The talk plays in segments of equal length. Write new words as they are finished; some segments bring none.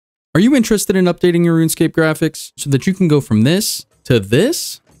Are you interested in updating your RuneScape graphics so that you can go from this to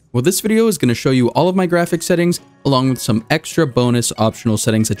this? Well, this video is going to show you all of my graphic settings along with some extra bonus optional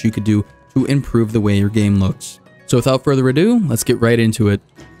settings that you could do to improve the way your game looks. So without further ado, let's get right into it.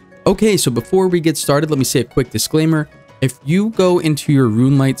 Okay, so before we get started, let me say a quick disclaimer. If you go into your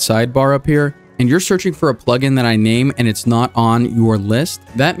RuneLite sidebar up here and you're searching for a plugin that I name and it's not on your list,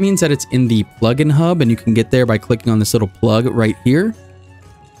 that means that it's in the Plugin Hub and you can get there by clicking on this little plug right here.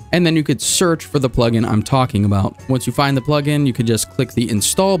 And then you could search for the plugin I'm talking about. Once you find the plugin, you could just click the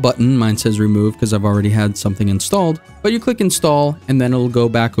install button. Mine says remove because I've already had something installed, but you click install and then it'll go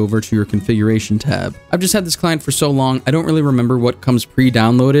back over to your configuration tab. I've just had this client for so long, I don't really remember what comes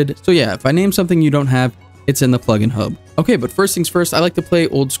pre-downloaded. So yeah, if I name something you don't have, it's in the Plugin Hub. Okay, but first things first, I like to play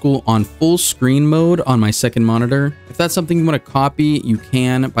old school on full screen mode on my second monitor. If that's something you want to copy, you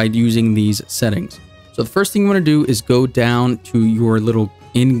can by using these settings. So the first thing you want to do is go down to your little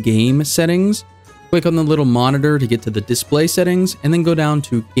in-game settings, click on the little monitor to get to the display settings, and then go down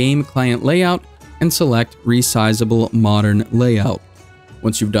to game client layout and select resizable modern layout.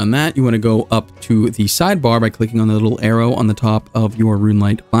 Once you've done that, you want to go up to the sidebar by clicking on the little arrow on the top of your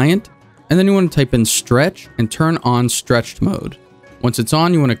RuneLite client, and then you want to type in stretch and turn on stretched mode. Once it's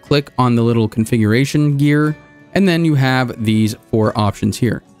on, you want to click on the little configuration gear, and then you have these four options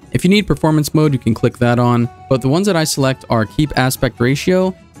here. If you need performance mode, you can click that on, but the ones that I select are keep aspect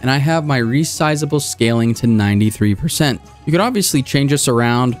ratio, and I have my resizable scaling to 93%. You could obviously change this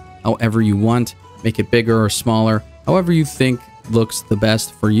around however you want, make it bigger or smaller, however you think looks the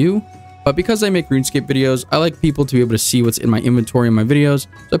best for you. But because I make RuneScape videos, I like people to be able to see what's in my inventory in my videos,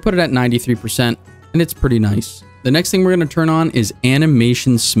 so I put it at 93%, and it's pretty nice. The next thing we're going to turn on is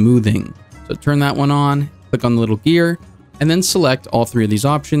animation smoothing. So turn that one on, click on the little gear, and then select all three of these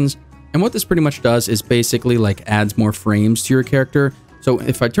options. And what this pretty much does is basically like adds more frames to your character. So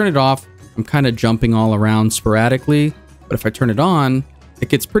if I turn it off, I'm kind of jumping all around sporadically. But if I turn it on, it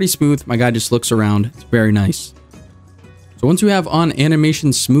gets pretty smooth. My guy just looks around. It's very nice. So once you have on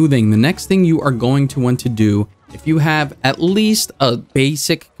animation smoothing, the next thing you are going to want to do, if you have at least a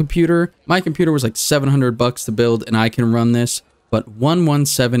basic computer, my computer was like $700 to build and I can run this, but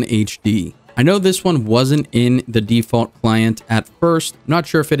 117 HD. I know this one wasn't in the default client at first. I'm not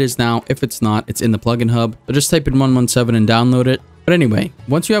sure if it is now. If it's not, it's in the Plugin Hub. So just type in 117 and download it. But anyway,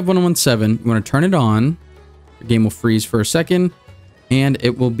 once you have 117, you want to turn it on. The game will freeze for a second and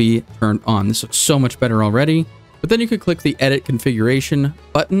it will be turned on. This looks so much better already. But then you could click the edit configuration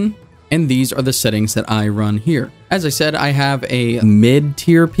button. And these are the settings that I run here. As I said, I have a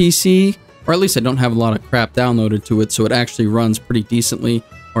mid-tier PC, or at least I don't have a lot of crap downloaded to it. So it actually runs pretty decently.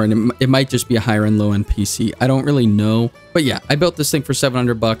 Or it might just be a higher and low end PC. I don't really know. But yeah, I built this thing for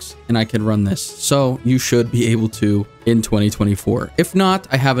 $700 and I can run this. So you should be able to in 2024. If not,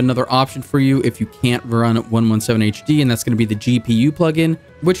 I have another option for you if you can't run 117 HD, and that's going to be the GPU plugin,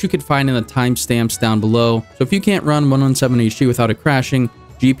 which you could find in the timestamps down below. So if you can't run 117 HD without it crashing,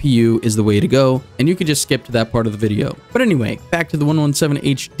 GPU is the way to go, and you could just skip to that part of the video. But anyway, back to the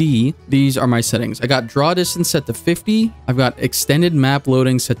 117 HD, these are my settings. I got draw distance set to 50, I've got extended map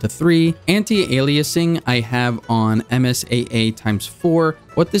loading set to 3, anti-aliasing I have on MSAA times 4.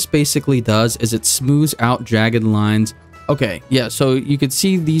 What this basically does is it smooths out jagged lines. Okay, yeah, so you could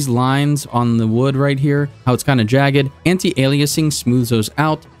see these lines on the wood right here, how it's kind of jagged. Anti-aliasing smooths those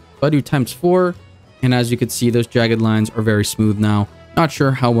out. So I do times 4, and as you can see, those jagged lines are very smooth now. Not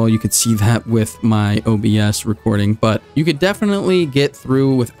sure how well you could see that with my OBS recording, but you could definitely get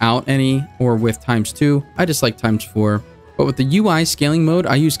through without any or with times 2. I just like times 4. But with the UI scaling mode,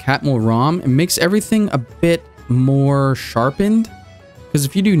 I use Catmull ROM. It makes everything a bit more sharpened. Because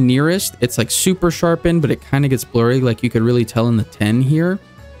if you do nearest, it's like super sharpened, but it kind of gets blurry, like you could really tell in the 10 here.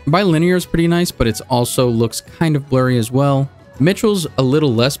 Bilinear is pretty nice, but it also looks kind of blurry as well. Mitchell's a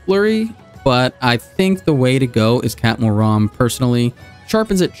little less blurry, but I think the way to go is Catmull ROM personally.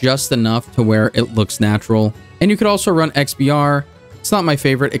 Sharpens it just enough to where it looks natural. And you could also run XBR. It's not my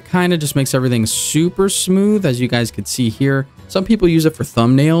favorite. It kind of just makes everything super smooth, as you guys could see here. Some people use it for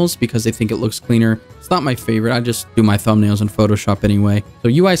thumbnails because they think it looks cleaner. It's not my favorite. I just do my thumbnails in Photoshop anyway. So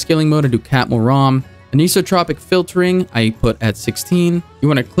UI scaling mode, I do Catmull ROM. Anisotropic filtering, I put at 16. You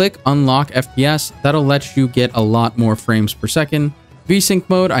want to click unlock FPS. That'll let you get a lot more frames per second. VSync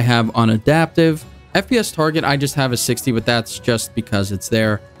mode I have on adaptive. FPS target I just have a 60, but that's just because it's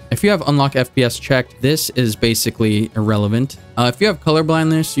there. If you have unlock FPS checked, this is basically irrelevant. If you have color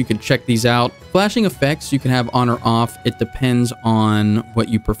blindness, you can check these out. Flashing effects you can have on or off. It depends on what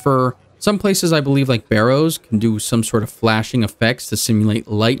you prefer. Some places I believe like Barrows can do some sort of flashing effects to simulate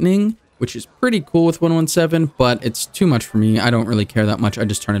lightning. which is pretty cool with 117, but it's too much for me. I don't really care that much. I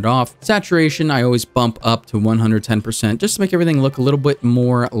just turn it off. Saturation, I always bump up to 110% just to make everything look a little bit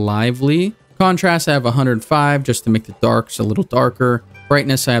more lively. Contrast, I have 105 just to make the darks a little darker.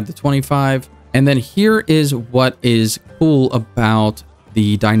 Brightness, I have the 25. And then here is what is cool about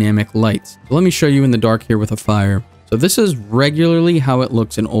the dynamic lights. So let me show you in the dark here with a fire. So this is regularly how it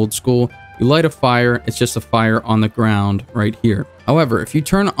looks in old school. You light a fire, it's just a fire on the ground right here. However, if you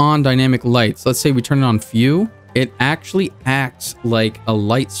turn on dynamic lights, let's say we turn it on few, it actually acts like a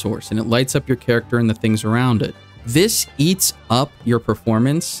light source and it lights up your character and the things around it. This eats up your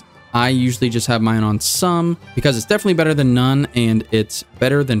performance. I usually just have mine on some because it's definitely better than none and it's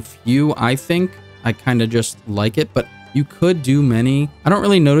better than few, I think. I kind of just like it, but you could do many. I don't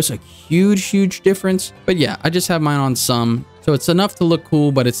really notice a huge difference, but yeah, I just have mine on some. So it's enough to look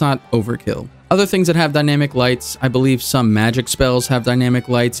cool, but it's not overkill. Other things that have dynamic lights, I believe some magic spells have dynamic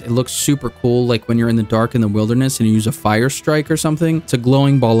lights. It looks super cool, like when you're in the dark in the wilderness and you use a fire strike or something. It's a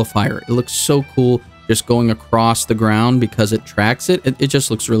glowing ball of fire. It looks so cool just going across the ground because it tracks it. It just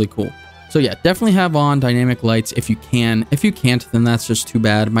looks really cool. So yeah, definitely have on dynamic lights if you can. If you can't, then that's just too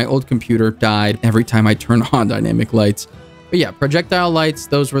bad. My old computer died every time I turned on dynamic lights. But yeah, projectile lights,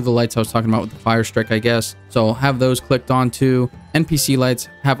 those were the lights I was talking about with the fire strike, I guess. So have those clicked on too. NPC lights,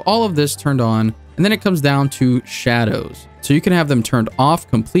 have all of this turned on. And then it comes down to shadows. So you can have them turned off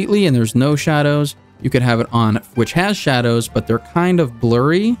completely and there's no shadows. You could have it on, which has shadows, but they're kind of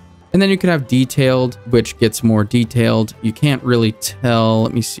blurry. And then you could have detailed, which gets more detailed. You can't really tell.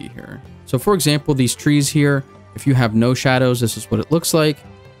 Let me see here. So for example, these trees here, if you have no shadows, this is what it looks like.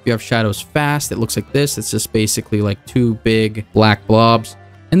 If you have shadows fast, it looks like this. It's just basically like two big black blobs.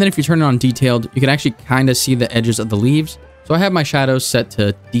 And then if you turn it on detailed, you can actually kind of see the edges of the leaves. So I have my shadows set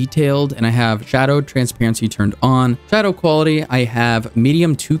to detailed and I have shadow transparency turned on. Shadow quality, I have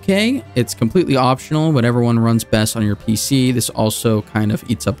medium 2K. It's completely optional, whatever one runs best on your PC. This also kind of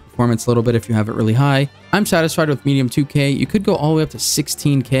eats up performance a little bit if you have it really high. I'm satisfied with medium 2K. You could go all the way up to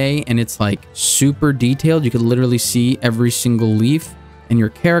 16K and it's like super detailed. You could literally see every single leaf in your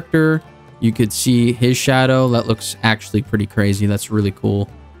character. You could see his shadow. That looks actually pretty crazy. That's really cool.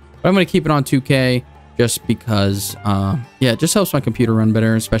 But I'm going to keep it on 2K. Just because, yeah, it just helps my computer run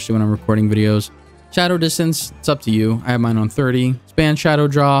better, especially when I'm recording videos. Shadow distance, it's up to you. I have mine on 30. Span shadow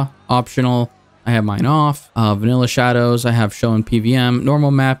draw, optional. I have mine off. Vanilla shadows, I have show in PVM. Normal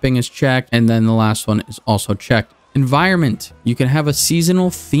mapping is checked. And then the last one is also checked. Environment, you can have a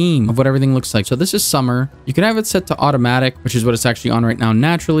seasonal theme of what everything looks like. So this is summer. You can have it set to automatic, which is what it's actually on right now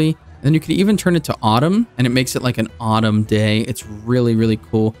naturally. Then you could even turn it to autumn and it makes it like an autumn day. It's really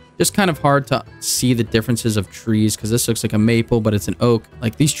cool. Just kind of hard to see the differences of trees because this looks like a maple, but it's an oak.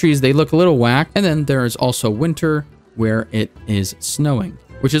 Like these trees, they look a little whack. And then there is also winter where it is snowing,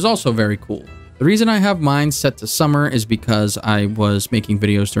 which is also very cool. The reason I have mine set to summer is because I was making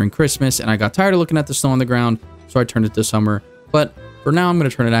videos during Christmas and I got tired of looking at the snow on the ground. So I turned it to summer. But for now, I'm going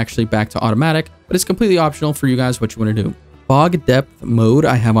to turn it actually back to automatic, but it's completely optional for you guys what you want to do. Fog depth mode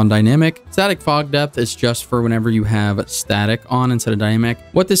I have on dynamic. Static fog depth is just for whenever you have static on instead of dynamic.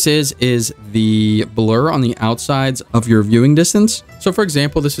 What this is the blur on the outsides of your viewing distance. So for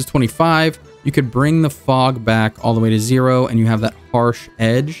example, this is 25. You could bring the fog back all the way to 0 and you have that harsh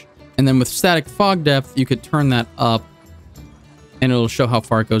edge. And then with static fog depth, you could turn that up and it'll show how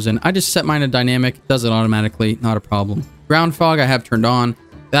far it goes in. I just set mine to dynamic, does it automatically, not a problem. Ground fog I have turned on.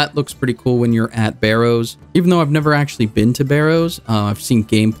 That looks pretty cool when you're at Barrows. Even though I've never actually been to Barrows, I've seen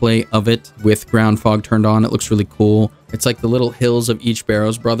gameplay of it with ground fog turned on. It looks really cool. It's like the little hills of each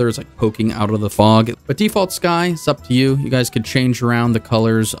Barrows brother is like poking out of the fog. But default sky, it's up to you. You guys could change around the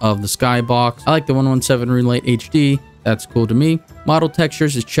colors of the sky box. I like the 117 RuneLite HD. That's cool to me. Model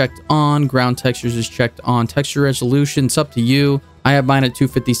textures is checked on. Ground textures is checked on. Texture resolution, it's up to you. I have mine at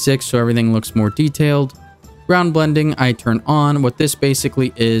 256, so everything looks more detailed. Ground blending, I turn on. What this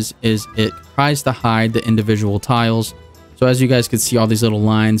basically is it tries to hide the individual tiles. So as you guys can see all these little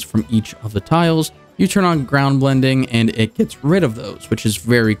lines from each of the tiles, you turn on ground blending and it gets rid of those, which is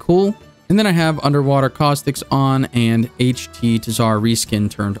very cool. And then I have underwater caustics on and HD Tazar reskin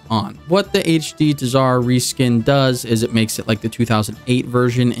turned on. What the HD Tazar reskin does is it makes it like the 2008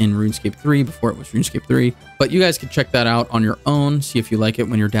 version in RuneScape 3 before it was RuneScape 3. But you guys can check that out on your own, see if you like it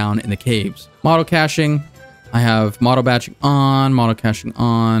when you're down in the caves. Model caching, I have model batching on, model caching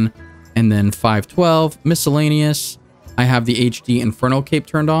on, and then 512. Miscellaneous, I have the HD Infernal Cape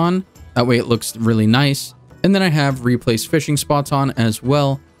turned on. That way it looks really nice. And then I have replace fishing spots on as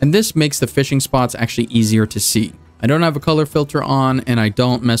well. And this makes the fishing spots actually easier to see. I don't have a color filter on and I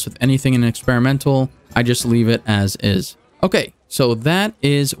don't mess with anything in experimental. I just leave it as is. Okay, So that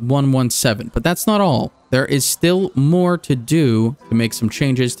is 117, but that's not all. There is still more to do to make some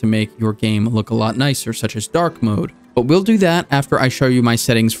changes to make your game look a lot nicer, such as dark mode. But we'll do that after I show you my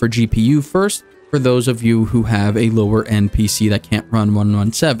settings for GPU first, for those of you who have a lower end PC that can't run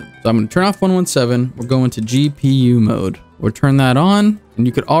 117. So I'm going to turn off 117. We're going to GPU mode. We'll turn that on, and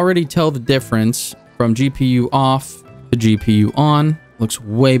you could already tell the difference from GPU off to GPU on. Looks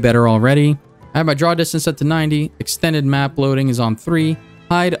way better already. I have my draw distance set to 90. Extended map loading is on 3.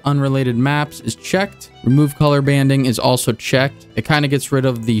 Hide unrelated maps is checked. Remove color banding is also checked. It kind of gets rid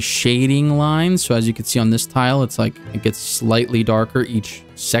of the shading lines. So as you can see on this tile, it's like it gets slightly darker each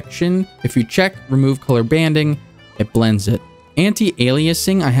section. If you check remove color banding, it blends it.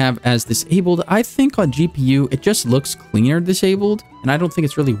 Anti-aliasing I have as disabled. I think on GPU, it just looks cleaner disabled. And I don't think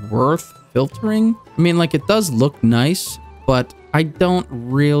it's really worth filtering. I mean, like, it does look nice, but I don't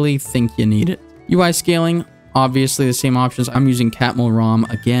really think you need it. UI scaling, obviously the same options. I'm using Catmull ROM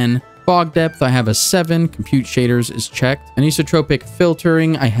again. Fog depth, I have as 7. Compute shaders is checked. Anisotropic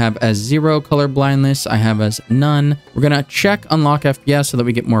filtering, I have as 0. Color blindness, I have as none. We're gonna check unlock FPS so that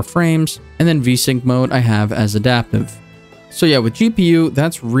we get more frames. And then VSync mode, I have as adaptive. So yeah, with GPU,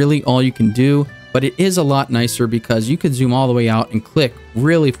 that's really all you can do. But it is a lot nicer because you could zoom all the way out and click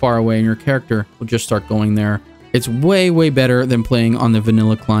really far away and your character will just start going there. It's way, way better than playing on the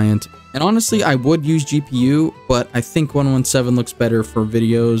vanilla client. And honestly, I would use GPU, but I think 117 looks better for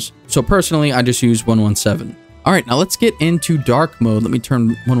videos. So personally, I just use 117. All right, now let's get into dark mode. Let me turn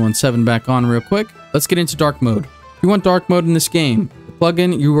 117 back on real quick. Let's get into dark mode. If you want dark mode in this game, the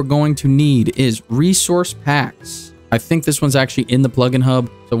plugin you are going to need is resource packs. I think this one's actually in the plugin hub.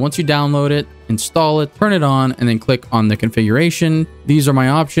 So once you download it, install it, turn it on, and then click on the configuration. These are my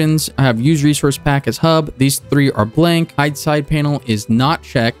options. I have use resource pack as hub. These 3 are blank. Hide side panel is not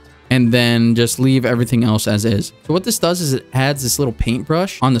checked. And then just leave everything else as is. So what this does is it adds this little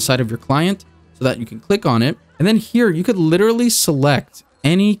paintbrush on the side of your client so that you can click on it. And then here you could literally select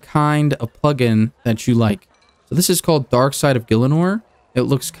any kind of plugin that you like. So this is called Dark Side of Gielinor. It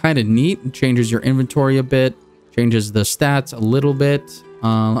looks kind of neat. It changes your inventory a bit, changes the stats a little bit.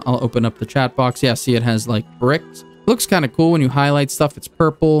 I'll open up the chat box. Yeah, see, it has like bricks. Looks kind of cool when you highlight stuff. It's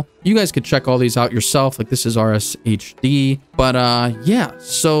purple. You guys could check all these out yourself. Like this is RSHD. But yeah,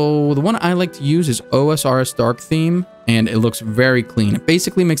 so the one I like to use is OSRS Dark Theme, and it looks very clean. It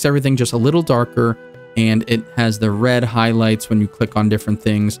basically makes everything just a little darker, and it has the red highlights when you click on different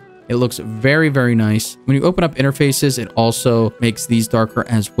things. It looks very, very nice. When you open up interfaces, it also makes these darker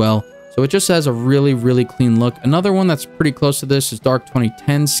as well. So it just has a really, really clean look. Another one that's pretty close to this is Dark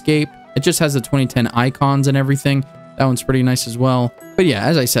 2010scape. It just has the 2010 icons and everything. That one's pretty nice as well. But yeah,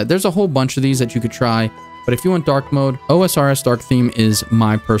 as I said, there's a whole bunch of these that you could try. But if you want dark mode, OSRS Dark Theme is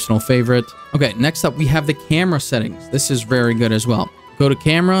my personal favorite. Okay, next up, we have the camera settings. This is very good as well. Go to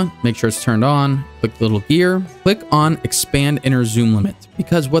camera, make sure it's turned on, click the little gear, click on expand inner zoom limit.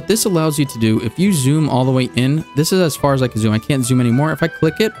 Because what this allows you to do, if you zoom all the way in, this is as far as I can zoom. I can't zoom anymore. If I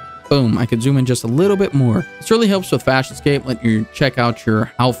click it, boom, I could zoom in just a little bit more. This really helps with Fashionscape, let you check out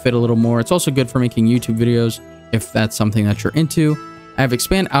your outfit a little more. It's also good for making YouTube videos if that's something that you're into. I have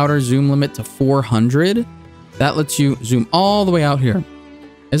expand outer zoom limit to 400. That lets you zoom all the way out here.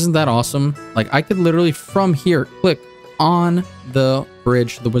 Isn't that awesome? Like I could literally from here click on the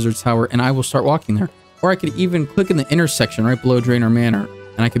bridge to the Wizard's Tower and I will start walking there. Or I could even click in the intersection right below Draenor Manor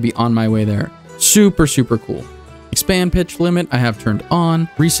and I could be on my way there. Super, super cool. Expand pitch limit I have turned on.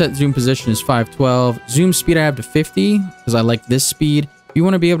 Reset zoom position is 512. Zoom speed I have to 50 because I like this speed. If you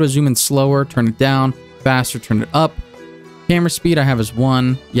want to be able to zoom in slower, turn it down. Faster, turn it up. Camera speed I have as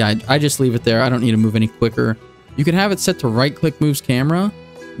 1. Yeah, I just leave it there. I don't need to move any quicker. You can have it set to right click moves camera,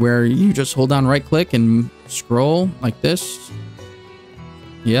 where you just hold down right click and scroll like this.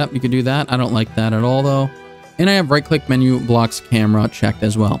 Yep, you can do that. I don't like that at all though. And I have right click menu blocks camera checked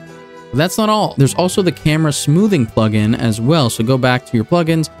as well. But that's not all. There's also the camera smoothing plugin as well. So go back to your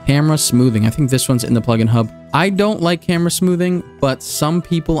plugins, camera smoothing. I think this one's in the plugin hub. I don't like camera smoothing, but some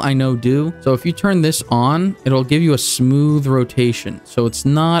people I know do. So if you turn this on, it'll give you a smooth rotation. So it's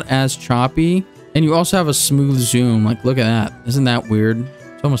not as choppy. And you also have a smooth zoom. Like, look at that. Isn't that weird?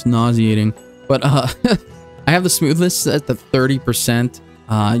 It's almost nauseating. But I have the smoothness set to 30%.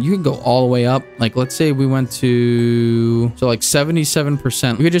 You could go all the way up. Like, let's say we went to, so like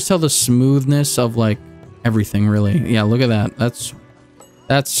 77%. You could just tell the smoothness of like everything really. Yeah, look at that.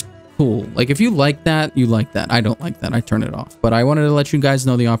 That's cool. Like if you like that, you like that. I don't like that. I turn it off. But I wanted to let you guys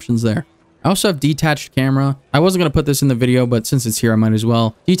know the options there. I also have Detached Camera. I wasn't going to put this in the video, but since it's here, I might as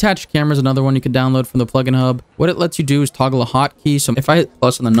well. Detached Camera is another one you can download from the plugin hub. What it lets you do is toggle a hotkey. So if I hit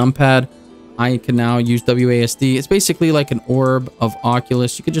plus on the numpad, I can now use WASD. It's basically like an orb of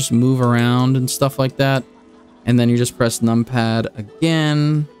Oculus. You could just move around and stuff like that. And then you just press numpad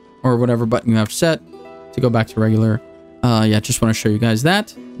again, or whatever button you have set to go back to regular. Yeah, just want to show you guys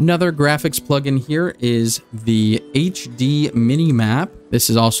that. Another graphics plugin here is the HD Minimap. This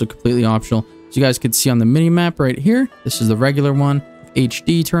is also completely optional. As you guys can see on the Minimap right here, this is the regular one.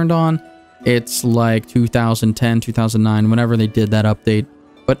 HD turned on. It's like 2010, 2009, whenever they did that update.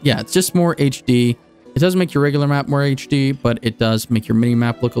 But yeah, it's just more HD. It does make your regular map more HD, but it does make your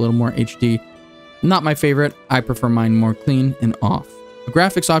Minimap look a little more HD. Not my favorite. I prefer mine more clean and off. A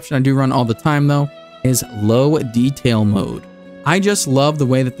graphics option I do run all the time though is low detail mode. I just love the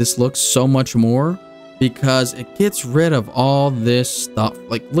way that this looks so much more because it gets rid of all this stuff.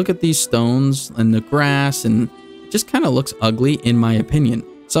 Like look at these stones and the grass, and it just kind of looks ugly in my opinion.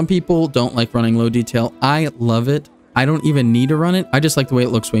 Some people don't like running low detail. I love it. I don't even need to run it. I just like the way it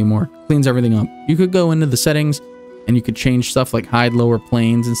looks way more. Cleans everything up. You could go into the settings and you could change stuff like hide lower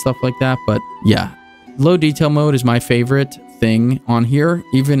planes and stuff like that. But yeah, low detail mode is my favorite thing on here.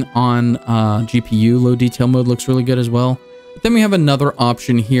 Even on GPU, low detail mode looks really good as well. But then we have another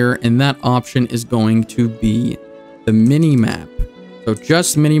option here, and that option is going to be the Minimap. So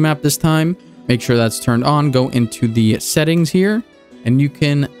just Minimap this time. Make sure that's turned on. Go into the settings here, and you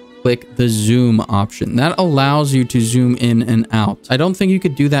can click the zoom option. That allows you to zoom in and out. I don't think you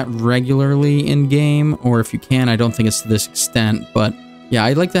could do that regularly in game, or if you can, I don't think it's to this extent, but yeah,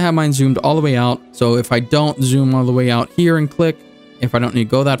 I'd like to have mine zoomed all the way out. So if I don't zoom all the way out here and click, if I don't need to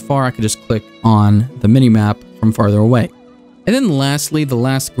go that far, I could just click on the Minimap from farther away. And then lastly, the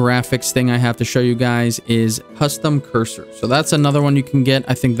last graphics thing I have to show you guys is custom cursor. So that's another one you can get.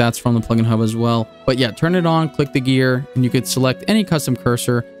 I think that's from the Plugin Hub as well. But yeah, turn it on, click the gear, and you could select any custom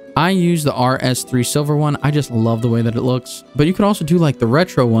cursor. I use the RS3 silver one. I just love the way that it looks. But you could also do like the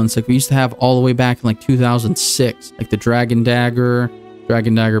retro ones like we used to have all the way back in like 2006. Like the Dragon Dagger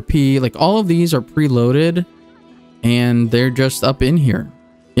P. Like all of these are preloaded and they're just up in here.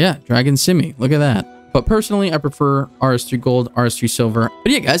 Yeah, Dragon Simi. Look at that. But personally, I prefer RS3 Gold, RS3 Silver.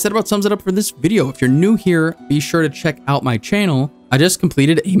 But yeah, guys, that about sums it up for this video. If you're new here, be sure to check out my channel. I just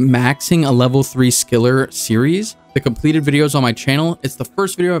completed a Maxing a Level 3 Skiller series. The completed videos on my channel. It's the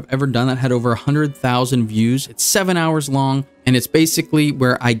first video I've ever done that had over 100,000 views. It's 7 hours long, and it's basically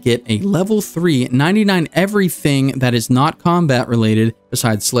where I get a level 3, 99 everything that is not combat related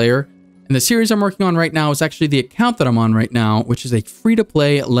besides Slayer. And the series I'm working on right now is actually the account that I'm on right now, which is a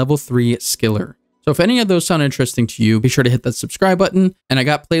free-to-play level 3 Skiller. So if any of those sound interesting to you, be sure to hit that subscribe button. And I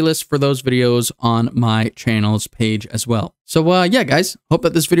got playlists for those videos on my channel's page as well. So yeah, guys, hope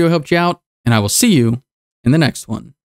that this video helped you out, and I will see you in the next one.